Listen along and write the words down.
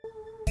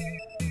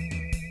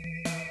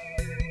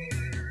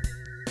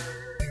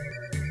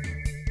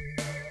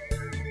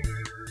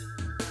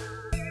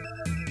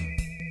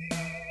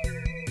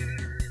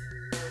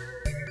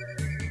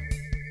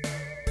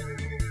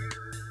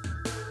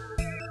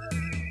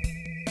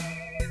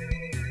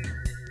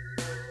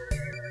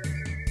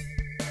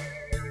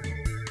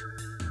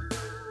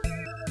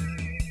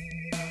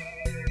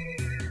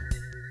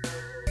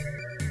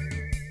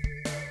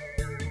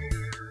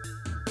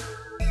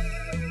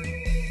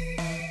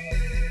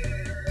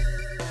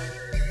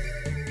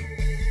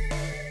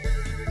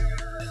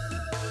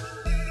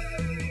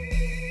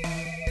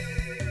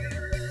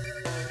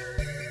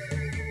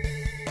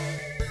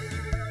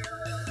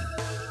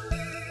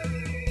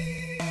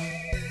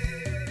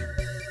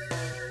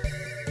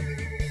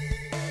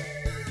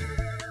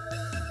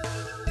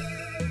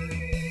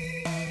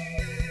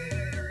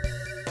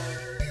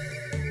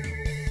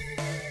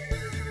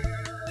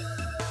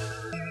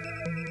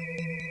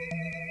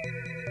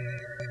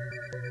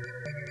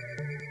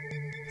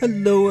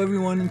Hello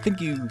everyone, and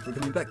thank you for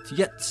coming back to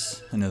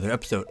yet another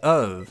episode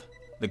of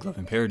The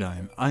Gloving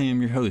Paradigm. I am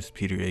your host,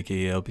 Peter,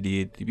 aka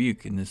LPD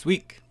Dubuque, and this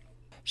week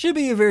should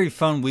be a very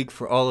fun week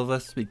for all of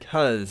us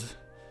because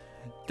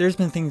there's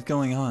been things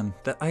going on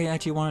that I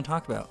actually want to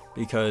talk about.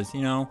 Because,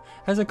 you know,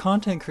 as a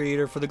content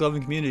creator for the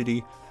Gloving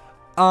community,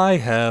 I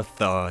have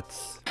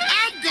thoughts.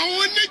 I'm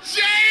going to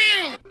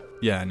jail!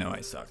 Yeah, I know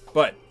I suck.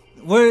 But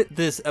what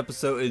this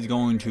episode is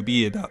going to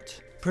be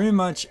about, pretty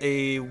much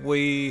a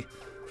way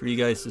for you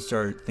guys to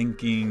start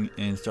thinking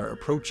and start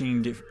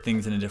approaching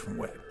things in a different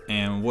way.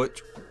 And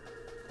what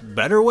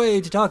better way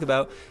to talk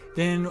about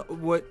than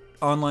what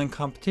online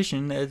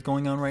competition that is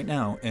going on right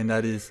now, and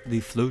that is the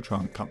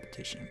Flowtron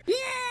competition.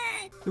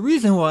 The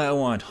reason why I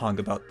want to talk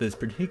about this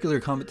particular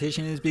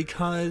competition is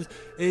because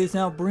it is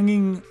now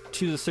bringing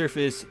to the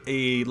surface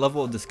a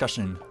level of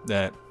discussion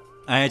that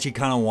I actually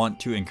kind of want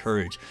to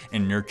encourage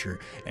and nurture,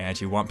 and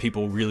actually want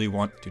people really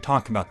want to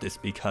talk about this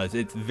because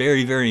it's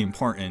very, very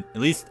important.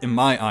 At least in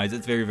my eyes,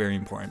 it's very, very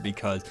important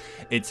because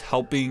it's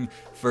helping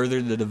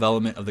further the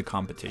development of the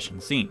competition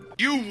scene.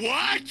 You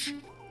what?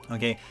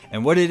 Okay,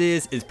 and what it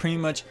is pretty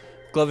much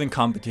gloving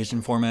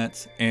competition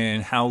formats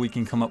and how we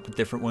can come up with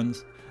different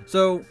ones.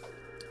 So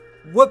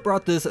what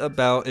brought this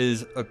about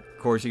is, of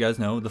course, you guys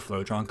know the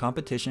Flowtron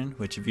competition,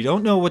 which if you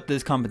don't know what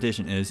this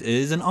competition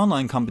is an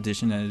online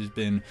competition that has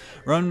been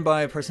run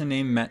by a person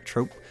named Matt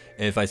Trope.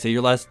 If I say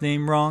your last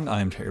name wrong,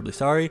 I am terribly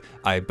sorry.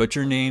 I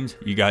butcher names.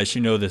 You guys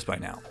should know this by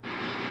now.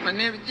 My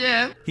name is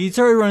Jeff. He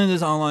started running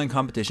this online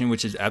competition,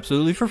 which is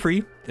absolutely for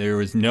free. There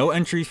was no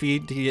entry fee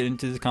to get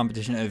into the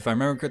competition. If I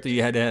remember correctly,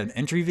 you had to have an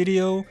entry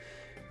video,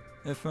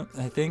 I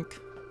think.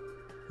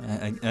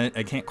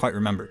 I can't quite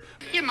remember.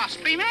 You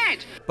must be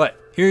mad. But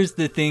here's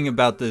the thing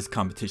about this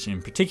competition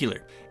in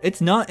particular.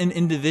 It's not an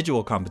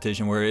individual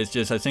competition where it's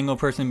just a single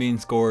person being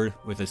scored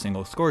with a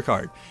single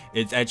scorecard.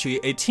 It's actually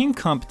a team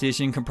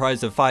competition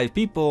comprised of 5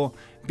 people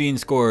being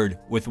scored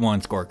with 1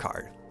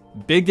 scorecard.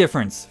 Big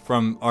difference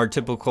from our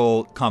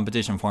typical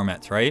competition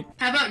formats, right?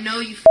 How about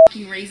no, you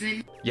fucking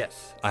raisin?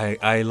 Yes,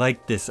 I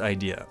like this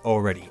idea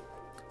already.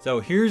 So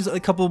here's a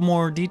couple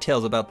more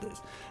details about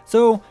this.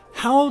 So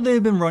how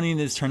they've been running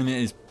this tournament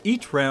is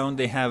each round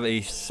they have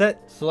a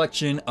set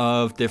selection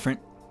of different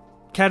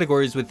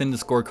categories within the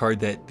scorecard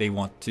that they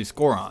want to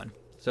score on.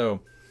 So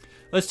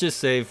let's just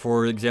say,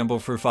 for example,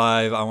 for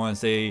 5, I want to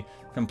say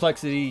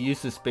complexity,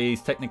 use of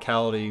space,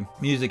 technicality,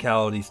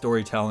 musicality,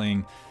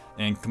 storytelling,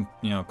 and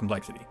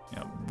complexity.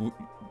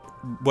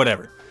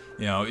 Whatever.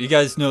 You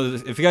guys know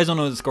this. If you guys don't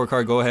know the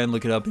scorecard, go ahead and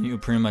look it up, and you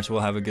pretty much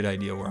will have a good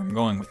idea where I'm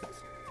going with this.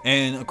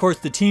 And of course,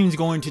 the team's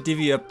going to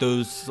divvy up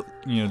those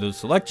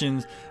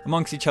selections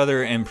amongst each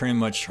other and pretty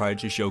much try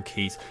to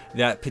showcase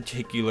that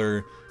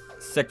particular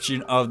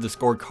section of the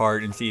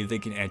scorecard and see if they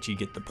can actually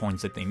get the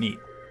points that they need.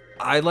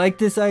 I like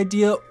this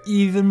idea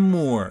even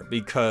more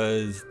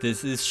because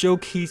this is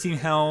showcasing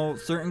how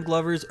certain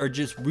glovers are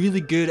just really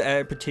good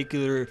at a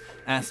particular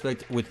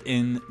aspect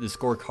within the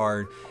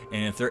scorecard,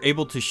 and if they're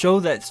able to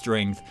show that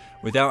strength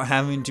without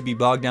having to be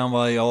bogged down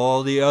by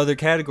all the other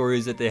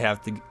categories that they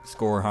have to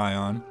score high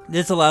on,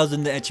 this allows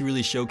them to actually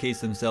really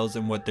showcase themselves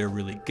and what they're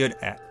really good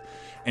at.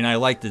 And I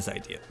like this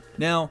idea.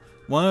 Now,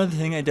 one other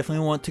thing I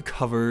definitely want to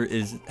cover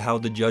is how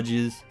the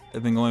judges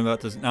have been going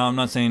about this. Now, I'm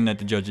not saying that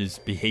the judges'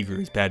 behavior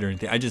is bad or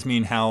anything. I just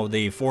mean how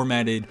they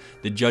formatted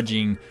the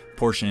judging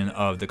portion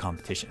of the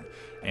competition.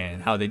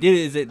 And how they did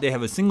it is that they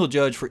have a single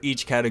judge for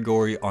each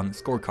category on the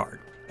scorecard.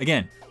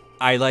 Again,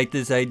 I like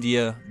this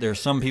idea. There are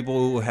some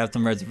people who have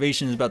some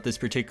reservations about this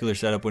particular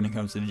setup when it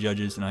comes to the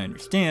judges, and I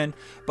understand.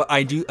 But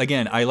I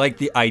like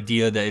the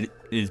idea that it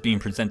is being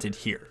presented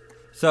here.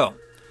 So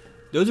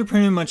those are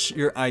pretty much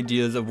your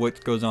ideas of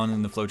what goes on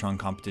in the Flowtron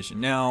competition.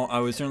 Now,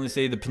 I would certainly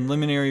say the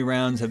preliminary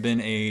rounds have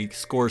been a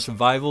score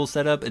survival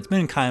setup. It's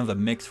been kind of a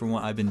mix from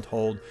what I've been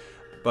told,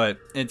 but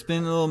it's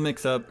been a little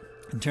mix up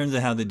in terms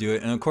of how they do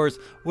it. And of course,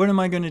 what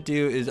am I going to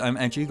do is I'm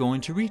actually going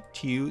to read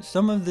to you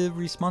some of the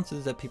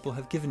responses that people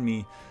have given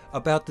me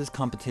about this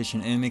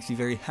competition, and it makes me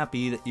very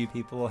happy that you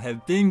people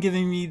have been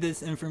giving me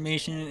this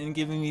information and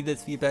giving me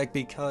this feedback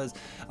because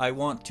I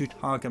want to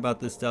talk about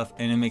this stuff,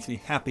 and it makes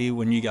me happy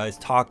when you guys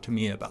talk to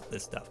me about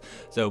this stuff.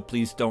 So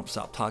please don't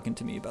stop talking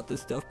to me about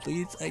this stuff,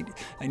 please.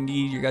 I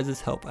need your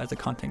guys' help as a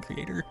content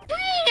creator. Wait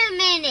a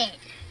minute!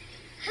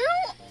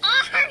 Who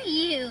are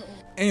you?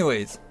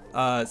 Anyways,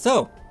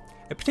 so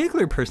a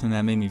particular person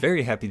that made me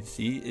very happy to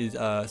see is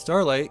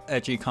Starlight.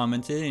 Actually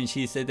commented, and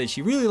she said that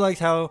she really likes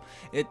how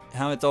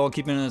it's all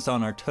keeping us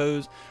on our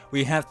toes.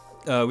 We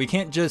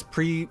can't just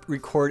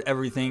pre-record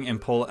everything and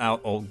pull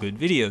out old good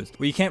videos.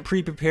 We can't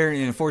pre-prepare,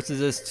 and it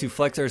forces us to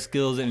flex our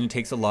skills, and it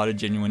takes a lot of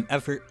genuine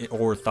effort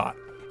or thought.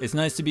 It's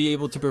nice to be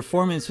able to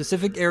perform in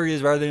specific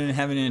areas rather than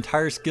having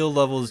entire skill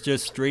levels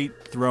just straight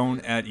thrown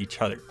at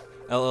each other.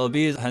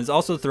 LLB has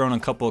also thrown a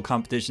couple of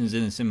competitions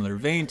in a similar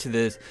vein to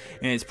this,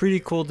 and it's pretty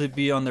cool to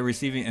be on the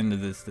receiving end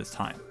of this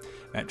time.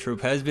 Matt Troop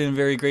has been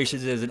very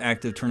gracious as an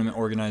active tournament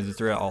organizer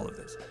throughout all of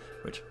this,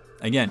 which,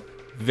 again,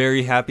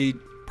 very happy.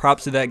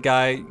 Props to that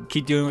guy.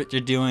 Keep doing what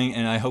you're doing,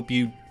 and I hope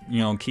you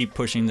keep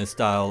pushing this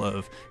style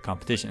of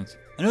competitions.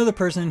 Another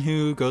person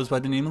who goes by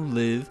the name of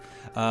Liv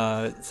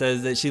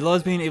says that she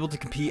loves being able to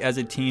compete as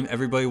a team.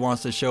 Everybody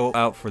wants to show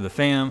out for the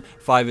fam.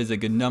 5 is a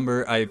good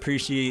number. I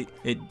appreciate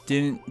it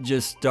didn't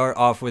just start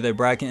off with a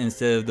bracket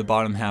instead of the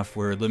bottom half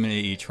were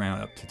eliminated each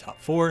round up to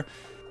top 4.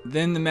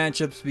 Then the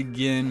matchups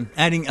begin,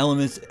 adding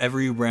elements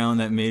every round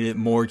that made it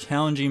more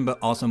challenging but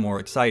also more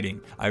exciting.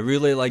 I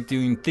really like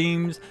doing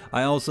themes.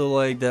 I also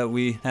like that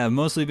we have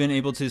mostly been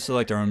able to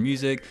select our own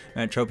music.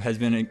 Matt Trope has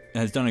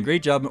done a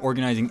great job in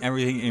organizing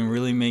everything and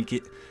really make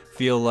it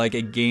feel like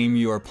a game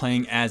you are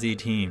playing as a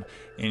team.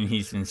 And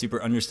he's been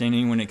super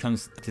understanding when it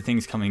comes to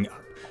things coming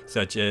up,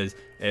 such as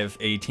if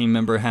a team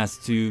member has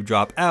to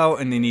drop out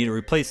and they need to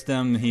replace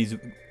them, he's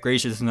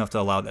gracious enough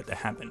to allow that to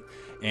happen.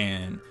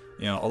 And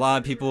you know, a lot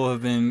of people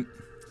have been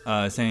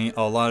saying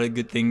a lot of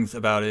good things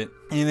about it,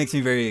 and it makes me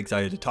very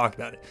excited to talk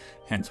about it.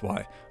 Hence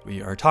why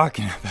we are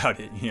talking about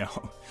it, you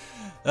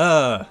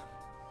know.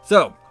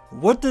 So,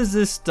 what does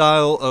this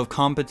style of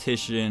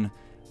competition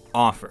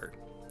offer?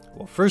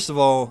 Well, first of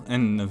all,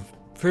 and the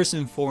first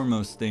and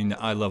foremost thing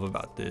that I love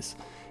about this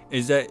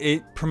is that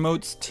it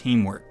promotes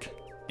teamwork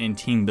and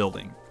team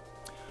building.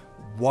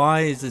 Why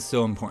is this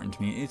so important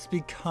to me? It's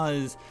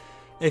because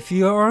if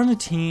you are on a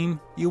team,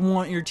 you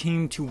want your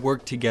team to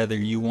work together.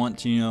 You want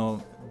to, you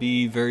know,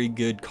 be very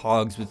good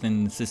cogs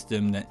within the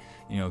system that,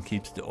 you know,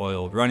 keeps the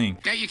oil running.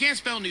 Now, you can't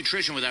spell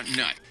nutrition without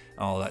nut.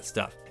 All that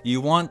stuff.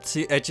 You want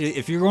to actually,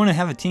 if you're going to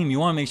have a team, you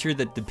want to make sure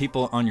that the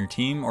people on your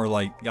team are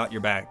like got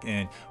your back.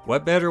 And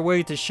what better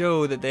way to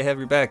show that they have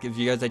your back if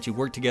you guys actually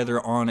work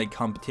together on a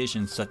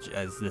competition such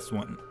as this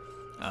one?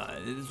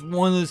 It's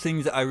one of those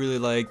things that I really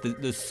like.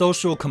 The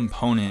social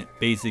component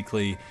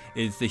basically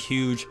is the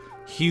huge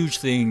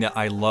thing that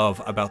I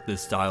love about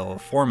this style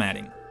of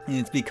formatting. And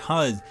it's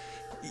because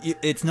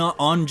it's not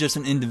on just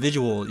an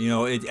individual, you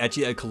know, it's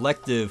actually a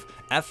collective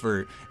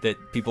effort that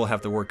people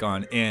have to work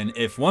on. And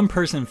if one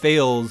person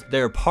fails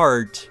their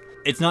part,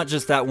 it's not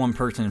just that one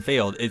person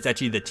failed, it's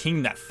actually the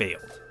team that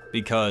failed,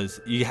 because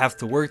you have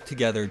to work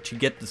together to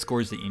get the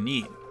scores that you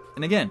need.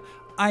 And again,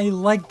 I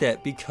like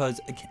that because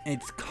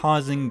it's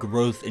causing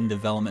growth and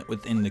development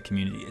within the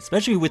community,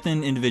 especially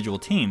within individual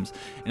teams,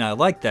 and I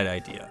like that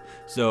idea.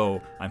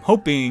 So I'm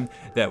hoping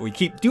that we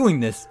keep doing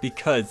this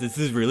because this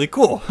is really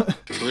cool.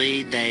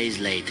 3 days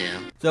later.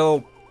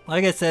 So,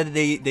 like I said,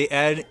 they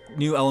add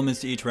new elements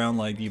to each round.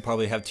 Like you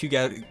probably have 2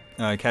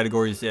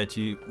 categories that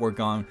you work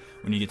on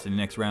when you get to the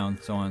next round,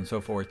 so on and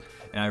so forth.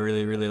 And I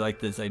really like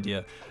this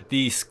idea.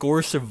 The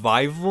score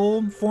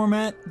survival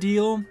format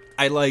deal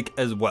I like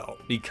as well,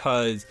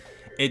 because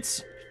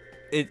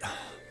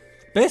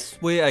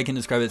best way I can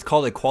describe it's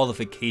called a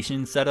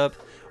qualification setup,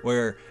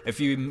 where if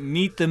you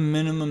meet the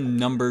minimum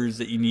numbers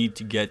that you need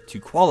to get to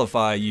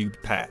qualify, you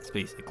pass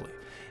basically.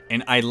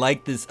 And I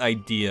like this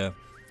idea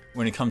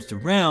when it comes to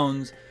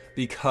rounds,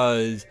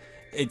 because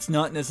it's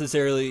not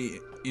necessarily,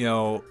 you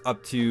know,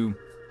 up to,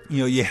 you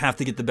know, you have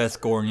to get the best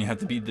score and you have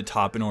to beat the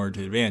top in order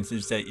to advance.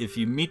 It's that if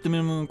you meet the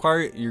minimum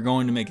required, you're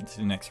going to make it to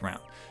the next round.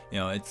 You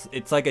know,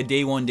 it's like a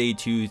day 1, day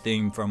 2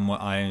 thing from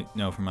what I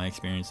know from my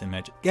experience in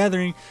Magic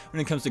Gathering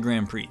when it comes to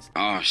Grand Prix.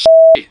 Oh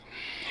shit.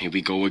 Here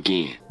we go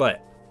again.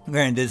 But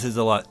granted, this is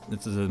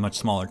a much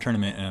smaller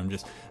tournament, and I'm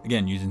just,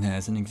 again, using that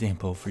as an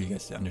example for you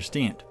guys to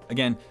understand.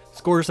 Again,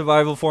 score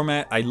survival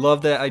format, I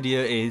love that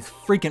idea. It's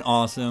freaking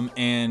awesome.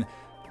 And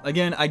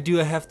again, I do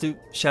have to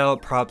shout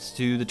out props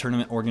to the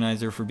tournament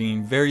organizer for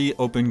being very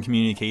open,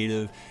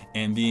 communicative,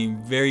 and being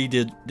very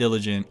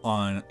diligent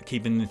on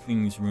keeping the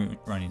things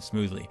running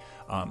smoothly.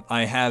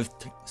 I have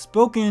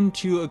spoken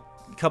to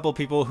a couple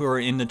people who are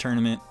in the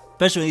tournament,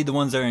 especially the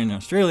ones that are in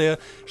Australia.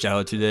 Shout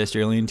out to the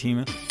Australian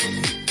team.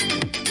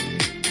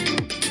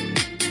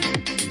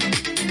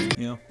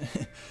 You know,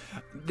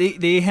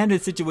 they had a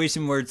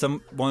situation where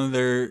one of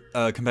their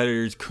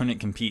competitors couldn't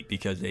compete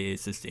because they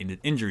sustained an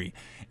injury,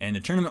 and the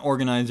tournament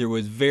organizer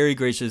was very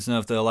gracious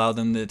enough to allow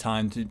them the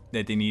time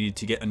that they needed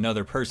to get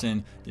another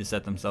person to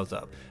set themselves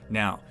up.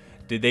 Now,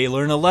 did they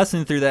learn a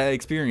lesson through that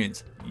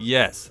experience?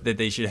 Yes, that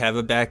they should have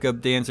a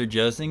backup dancer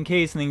just in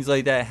case things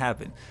like that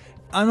happen.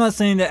 I'm not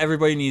saying that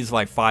everybody needs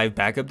like 5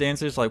 backup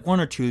dancers, like 1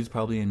 or 2 is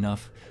probably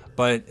enough.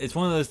 But it's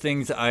one of those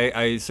things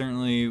I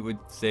certainly would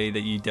say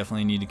that you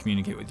definitely need to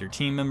communicate with your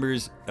team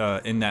members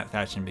in that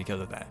fashion because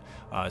of that.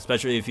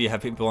 Especially if you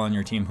have people on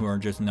your team who are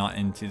just not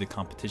into the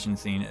competition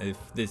scene. If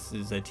this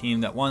is a team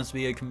that wants to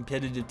be a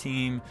competitive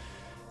team,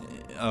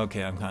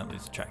 okay, I'm kind of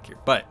losing track here.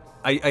 But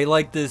I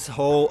like this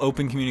whole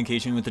open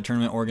communication with the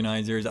tournament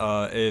organizers.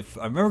 If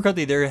I remember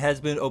correctly, there has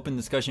been open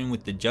discussion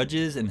with the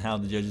judges and how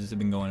the judges have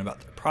been going about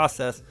their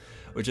process,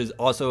 which is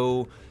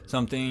also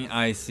something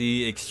I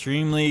see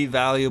extremely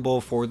valuable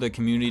for the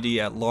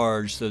community at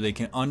large, so they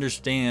can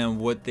understand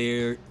what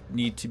they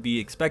need to be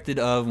expected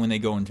of when they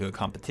go into a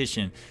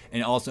competition,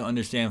 and also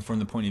understand from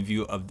the point of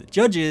view of the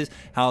judges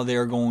how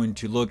they're going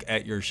to look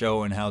at your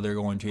show and how they're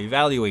going to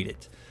evaluate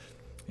it.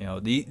 You know,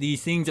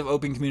 these things of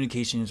open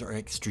communications are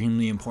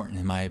extremely important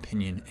in my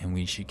opinion, and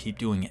we should keep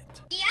doing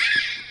it. Yeah!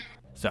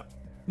 So,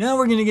 now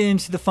we're going to get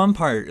into the fun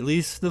part, at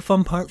least the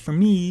fun part for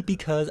me,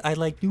 because I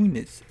like doing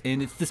this,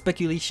 and it's the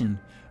speculation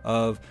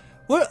of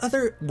what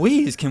other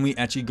ways can we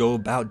actually go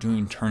about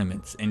doing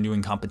tournaments and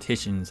doing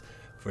competitions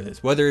for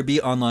this, whether it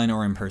be online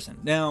or in person?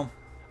 Now,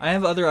 I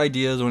have other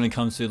ideas when it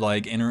comes to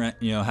like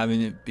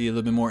having it be a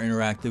little bit more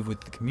interactive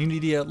with the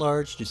community at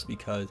large, just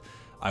because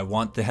I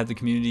want to have the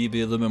community be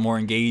a little bit more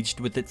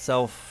engaged with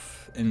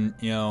itself in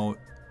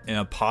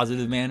a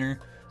positive manner.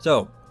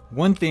 So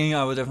one thing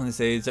I would definitely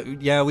say is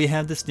that, yeah, we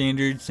have the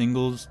standard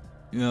singles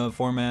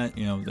format.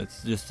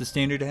 That's just the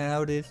standard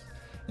how it is,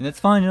 and that's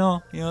fine.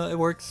 It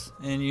works,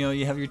 and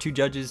you have your two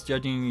judges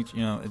judging each.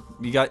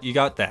 You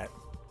got that,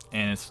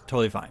 and it's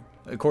totally fine.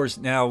 Of course,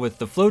 now with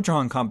the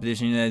Flowtron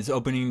competition, it's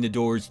opening the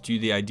doors to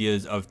the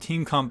ideas of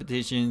team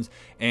competitions,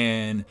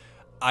 and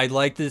I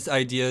like this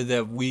idea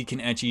that we can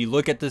actually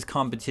look at this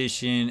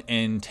competition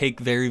and take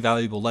very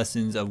valuable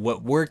lessons of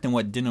what worked and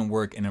what didn't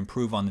work and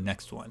improve on the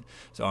next one.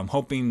 So I'm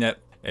hoping that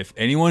if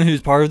anyone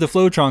who's part of the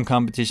Flowtron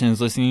competition is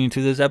listening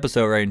to this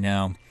episode right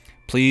now,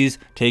 please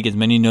take as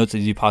many notes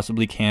as you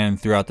possibly can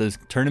throughout this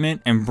tournament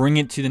and bring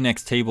it to the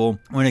next table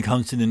when it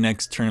comes to the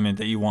next tournament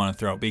that you want to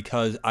throw,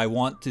 because I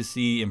want to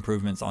see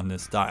improvements on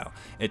this style.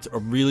 It's a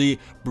really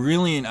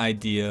brilliant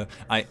idea.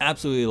 I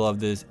absolutely love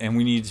this, and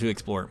we need to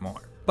explore it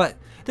more. But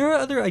there are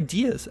other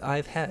ideas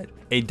I've had.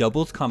 A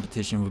doubles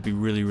competition would be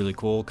really, really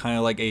cool. Kind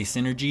of like a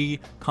synergy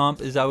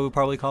comp is how we would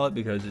probably call it,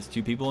 because it's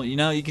two people. You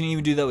can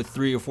even do that with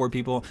 3 or 4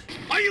 people.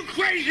 Are you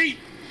crazy?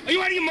 Are you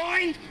out of your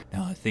mind?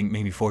 Now, I think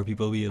maybe 4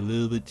 people would be a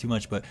little bit too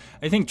much, but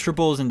I think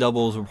triples and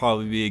doubles would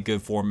probably be a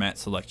good format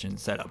selection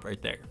setup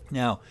right there.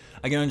 Now,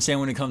 I can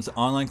understand when it comes to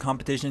online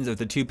competitions, if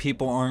the 2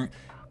 people aren't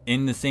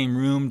in the same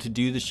room to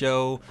do the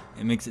show,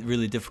 it makes it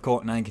really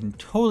difficult, and I can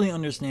totally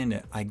understand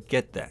it. I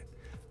get that.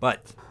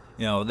 But,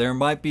 there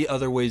might be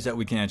other ways that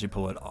we can actually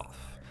pull it off.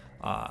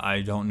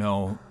 I don't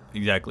know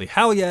exactly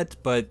how yet,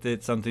 but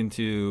it's something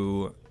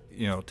to,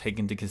 take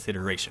into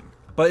consideration.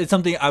 But it's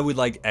something I would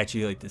like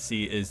to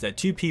see, is that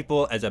 2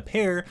 people as a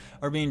pair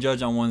are being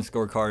judged on one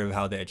scorecard of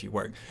how they actually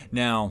work.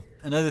 Now,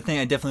 another thing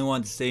I definitely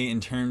want to say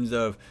in terms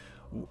of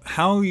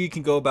how you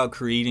can go about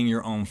creating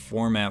your own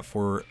format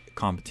for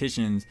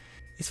competitions,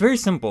 it's very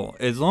simple.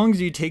 As long as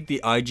you take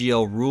the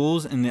IGL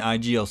rules and the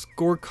IGL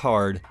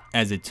scorecard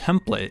as a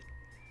template,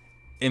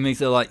 it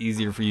makes it a lot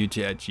easier for you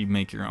to actually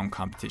make your own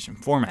competition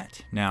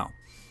format. Now,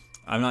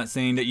 I'm not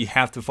saying that you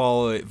have to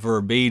follow it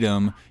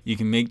verbatim. You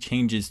can make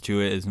changes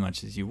to it as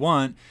much as you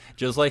want.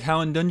 Just like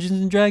how in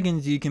Dungeons and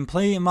Dragons, you can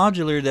play a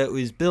modular that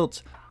was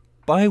built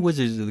by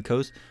Wizards of the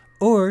Coast,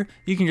 or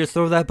you can just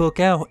throw that book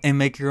out and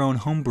make your own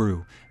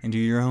homebrew and do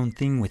your own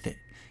thing with it.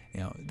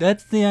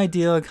 That's the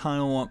idea I kind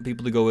of want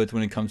people to go with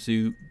when it comes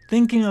to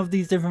thinking of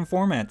these different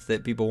formats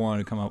that people want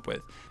to come up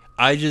with.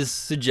 I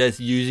just suggest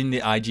using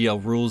the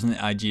IGL rules and the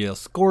IGL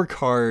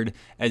scorecard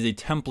as a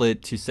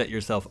template to set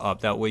yourself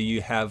up. That way you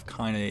have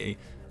kind of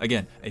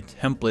a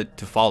template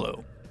to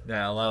follow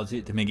that allows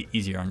you to make it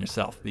easier on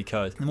yourself,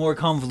 because the more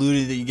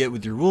convoluted that you get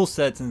with your rule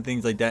sets and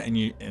things like that,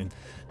 and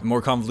the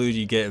more convoluted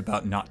you get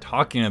about not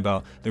talking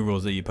about the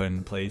rules that you put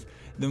in place,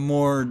 the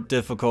more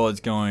difficult it's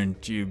going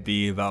to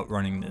be about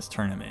running this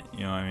tournament.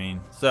 You know what I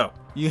mean? So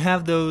you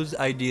have those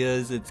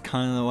ideas. It's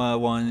kind of what I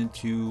wanted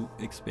to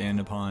expand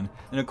upon.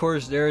 And of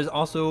course, there is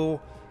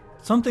also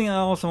something I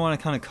also want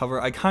to kind of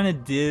cover. I kind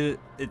of did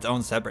its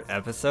own separate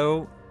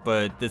episode,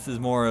 but this is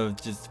more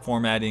of just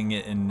formatting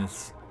it in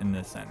this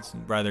sense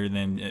rather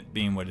than it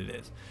being what it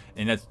is.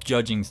 And that's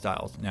judging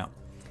styles. Now,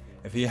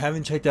 if you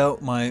haven't checked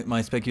out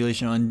my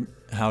speculation on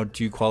how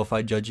to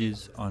qualify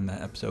judges on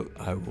that episode,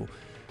 I will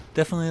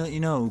definitely let you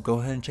know. Go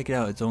ahead and check it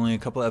out. It's only a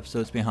couple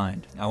episodes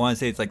behind. I want to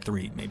say it's like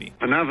 3 maybe.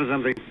 And now for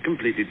something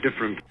completely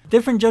different.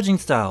 Different judging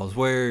styles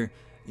where,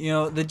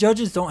 the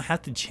judges don't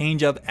have to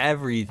change up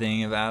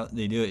everything about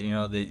they do it.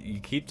 You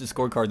keep the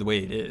scorecard the way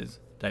it is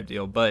type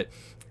deal. But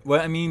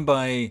what I mean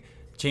by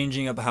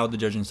changing up how the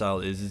judging style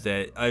is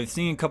that I've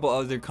seen a couple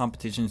other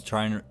competitions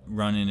try and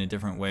run in a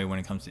different way when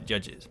it comes to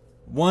judges.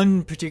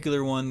 One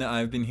particular one that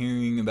I've been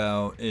hearing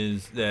about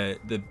is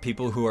that the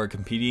people who are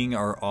competing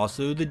are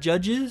also the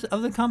judges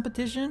of the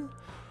competition.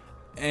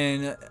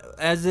 And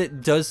as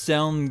it does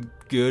sound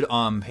good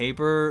on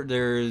paper,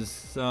 there's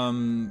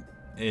some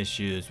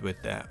issues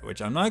with that,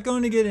 which I'm not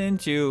going to get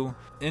into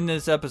in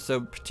this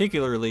episode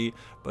particularly,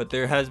 but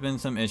there has been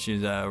some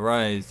issues that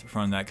arise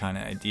from that kind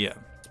of idea.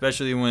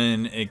 Especially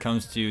when it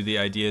comes to the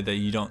idea that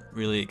you don't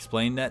really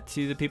explain that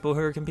to the people who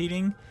are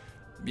competing.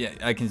 Yeah,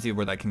 I can see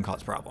where that can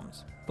cause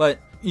problems. But,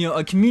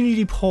 a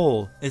community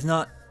poll is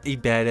not a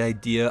bad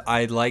idea.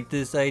 I like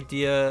this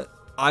idea.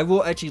 I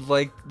will actually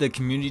like the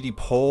community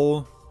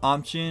poll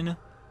option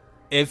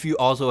if you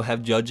also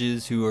have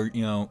judges who are,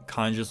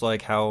 kind of just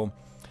like how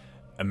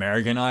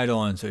American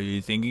Idol and So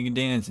You Think You Can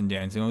Dance and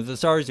Dancing with the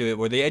Stars do it,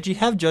 where they actually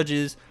have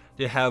judges.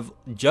 They have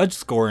judge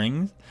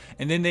scoring,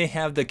 and then they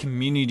have the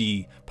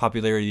community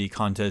popularity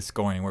contest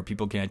scoring, where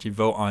people can actually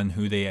vote on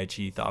who they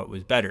actually thought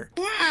was better.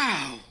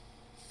 Wow,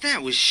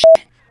 that was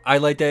I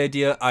like that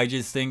idea. I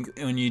just think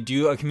when you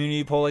do a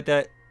community poll like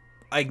that,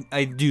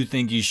 I do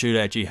think you should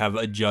actually have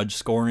a judge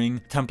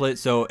scoring template.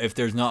 So if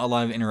there's not a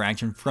lot of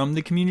interaction from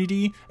the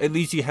community, at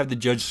least you have the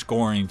judge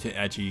scoring to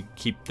actually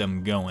keep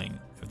them going,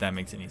 if that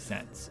makes any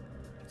sense.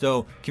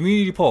 So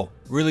community poll,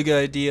 really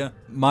good idea.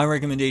 My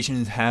recommendation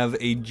is have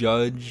a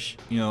judge,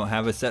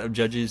 have a set of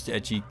judges to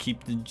actually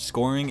keep the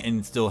scoring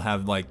and still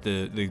have like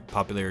the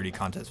popularity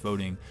contest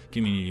voting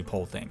community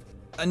poll thing.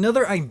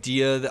 Another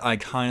idea that I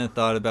kind of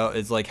thought about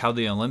is like how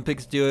the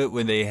Olympics do it,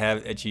 when they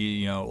have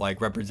actually,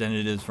 like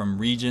representatives from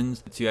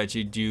regions to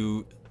actually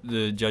do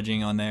the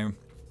judging on there.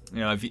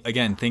 If you,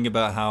 again, think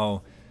about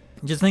how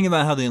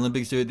the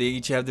Olympics do it. They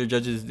each have their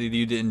judges. They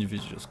do the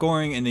individual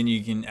scoring, and then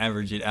you can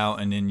average it out,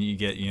 and then you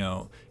get,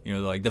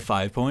 like the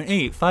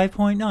 5.8,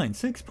 5.9,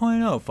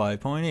 6.0,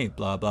 5.8,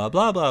 blah, blah,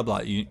 blah, blah, blah.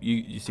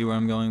 You see where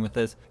I'm going with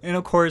this? And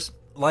of course,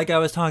 like I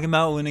was talking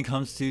about when it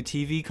comes to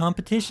TV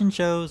competition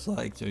shows,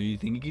 like So You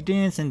Think You Can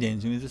Dance and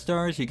Dancing with the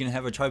Stars, you can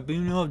have a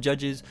tribunal of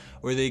judges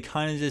where they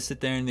kind of just sit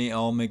there and they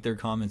all make their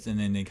comments, and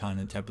then they kind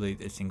of tabulate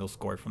a single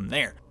score from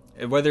there.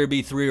 Whether it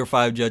be 3 or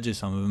 5 judges,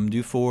 some of them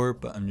do 4,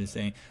 but I'm just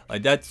saying,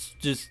 like,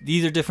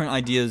 these are different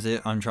ideas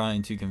that I'm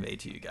trying to convey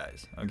to you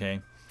guys,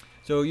 okay?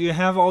 So you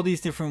have all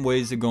these different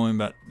ways of going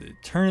about the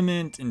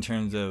tournament in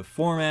terms of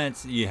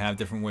formats. You have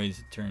different ways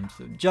in terms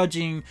of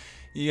judging.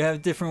 You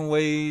have different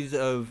ways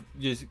of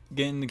just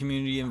getting the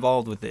community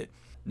involved with it.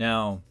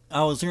 Now,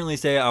 I will certainly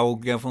say I will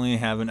definitely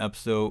have an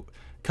episode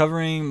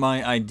covering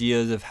my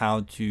ideas of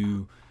how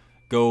to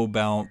go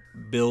about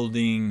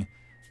building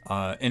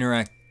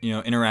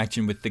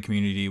interaction with the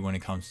community when it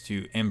comes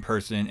to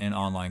in-person and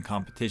online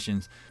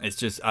competitions. It's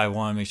just I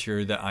want to make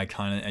sure that I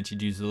kind of actually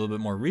do a little bit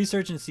more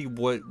research and see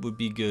what would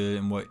be good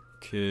and what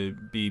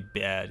could be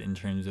bad in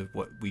terms of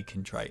what we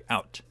can try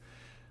out.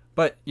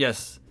 But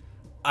yes,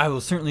 I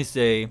will certainly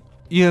say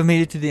you have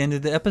made it to the end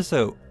of the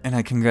episode, and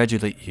I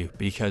congratulate you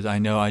because I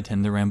know I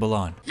tend to ramble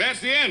on. That's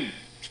the end.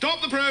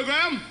 Stop the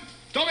program.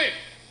 Stop it.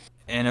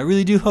 And I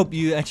really do hope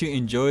you actually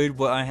enjoyed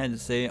what I had to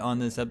say on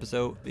this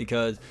episode,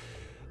 because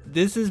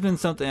this has been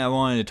something I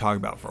wanted to talk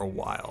about for a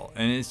while,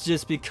 and it's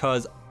just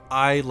because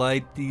I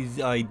like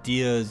these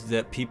ideas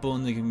that people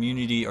in the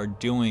community are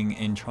doing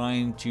and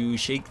trying to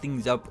shake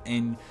things up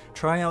and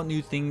try out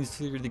new things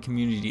for the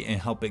community and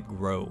help it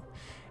grow.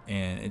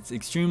 And it's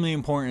extremely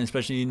important,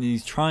 especially in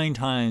these trying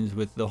times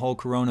with the whole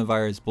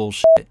coronavirus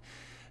bullshit,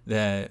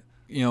 that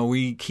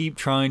we keep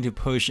trying to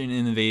push and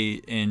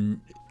innovate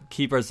and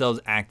keep ourselves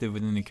active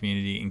within the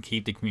community and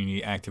keep the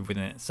community active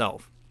within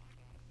itself.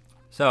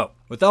 So,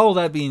 with all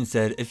that being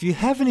said, if you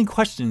have any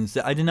questions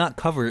that I did not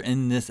cover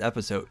in this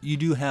episode, you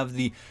do have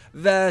the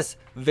vast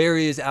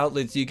various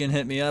outlets you can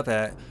hit me up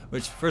at,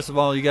 which, first of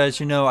all, you guys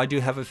should know I do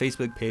have a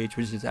Facebook page,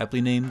 which is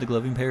aptly named The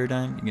Gloving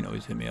Paradigm. You can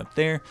always hit me up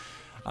there.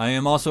 I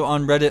am also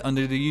on Reddit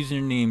under the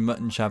username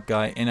Mutton Chop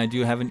Guy, and I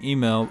do have an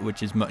email,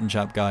 which is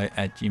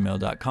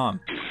muttonchopguy@gmail.com.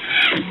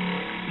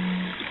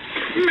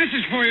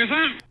 Message for you,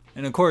 sir.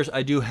 And of course,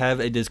 I do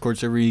have a Discord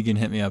server you can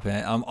hit me up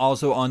at. I'm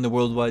also on the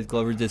Worldwide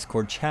Glover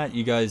Discord chat.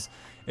 You guys,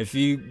 if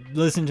you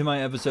listen to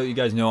my episode, you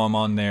guys know I'm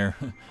on there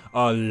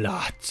a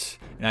lot.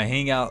 And I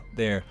hang out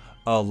there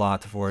a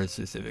lot for a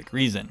specific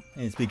reason.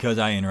 It's because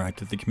I interact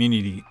with the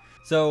community.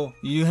 So,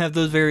 you have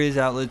those various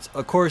outlets.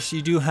 Of course,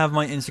 you do have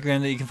my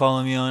Instagram that you can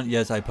follow me on.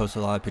 Yes, I post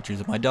a lot of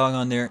pictures of my dog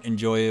on there.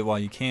 Enjoy it while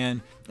you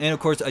can. And of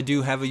course, I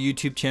do have a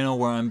YouTube channel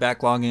where I'm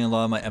backlogging a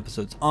lot of my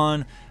episodes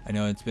on. I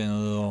know it's been a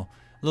little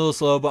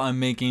slow, but I'm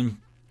making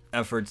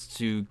efforts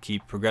to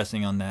keep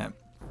progressing on that.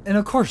 And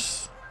of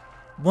course,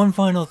 one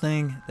final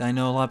thing that I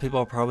know a lot of people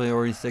are probably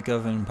already sick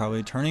of and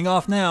probably turning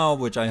off now,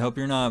 which I hope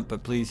you're not,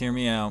 but please hear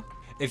me out.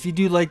 If you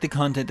do like the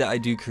content that I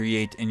do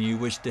create and you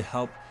wish to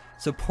help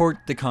support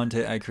the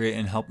content I create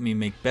and help me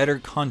make better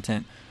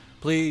content,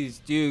 please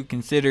do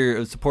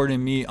consider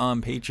supporting me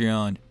on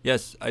Patreon.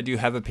 Yes, I do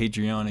have a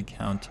Patreon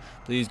account.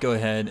 Please go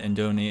ahead and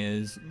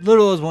donate as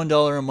little as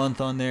 $1 a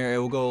month on there. It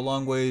will go a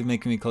long way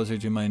making me closer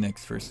to my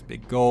next first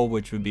big goal,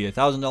 which would be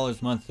 $1,000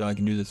 a month so I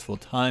can do this full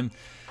time.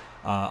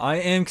 I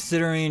am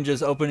considering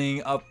just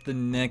opening up the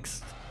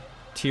next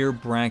tier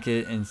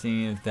bracket and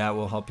seeing if that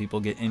will help people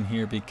get in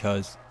here,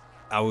 because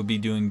I would be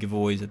doing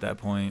giveaways at that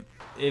point.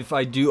 If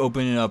I do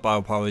open it up,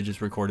 I'll probably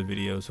just record a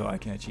video so I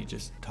can actually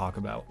just talk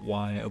about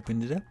why I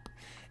opened it up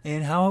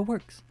and how it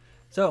works.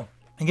 So,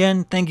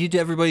 again, thank you to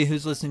everybody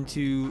who's listened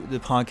to the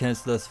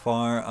podcast thus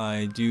far.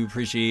 I do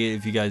appreciate it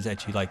if you guys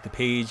actually like the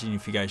page and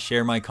if you guys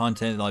share my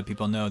content, let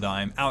people know that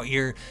I'm out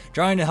here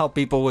trying to help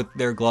people with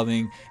their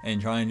gloving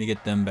and trying to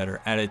get them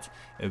better at it.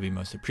 It would be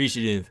most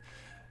appreciative.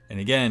 And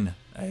again,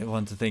 I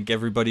want to thank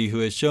everybody who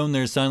has shown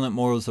their silent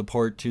moral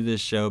support to this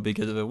show,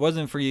 because if it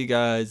wasn't for you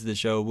guys, the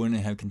show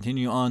wouldn't have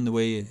continued on the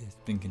way it's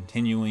been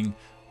continuing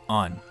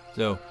on.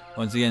 So,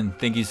 once again,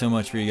 thank you so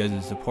much for you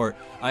guys' support.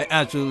 I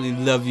absolutely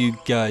love you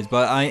guys,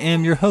 but I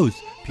am your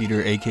host,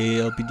 Peter,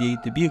 aka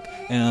LPD8 the Buke,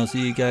 and I'll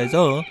see you guys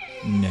all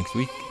next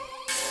week.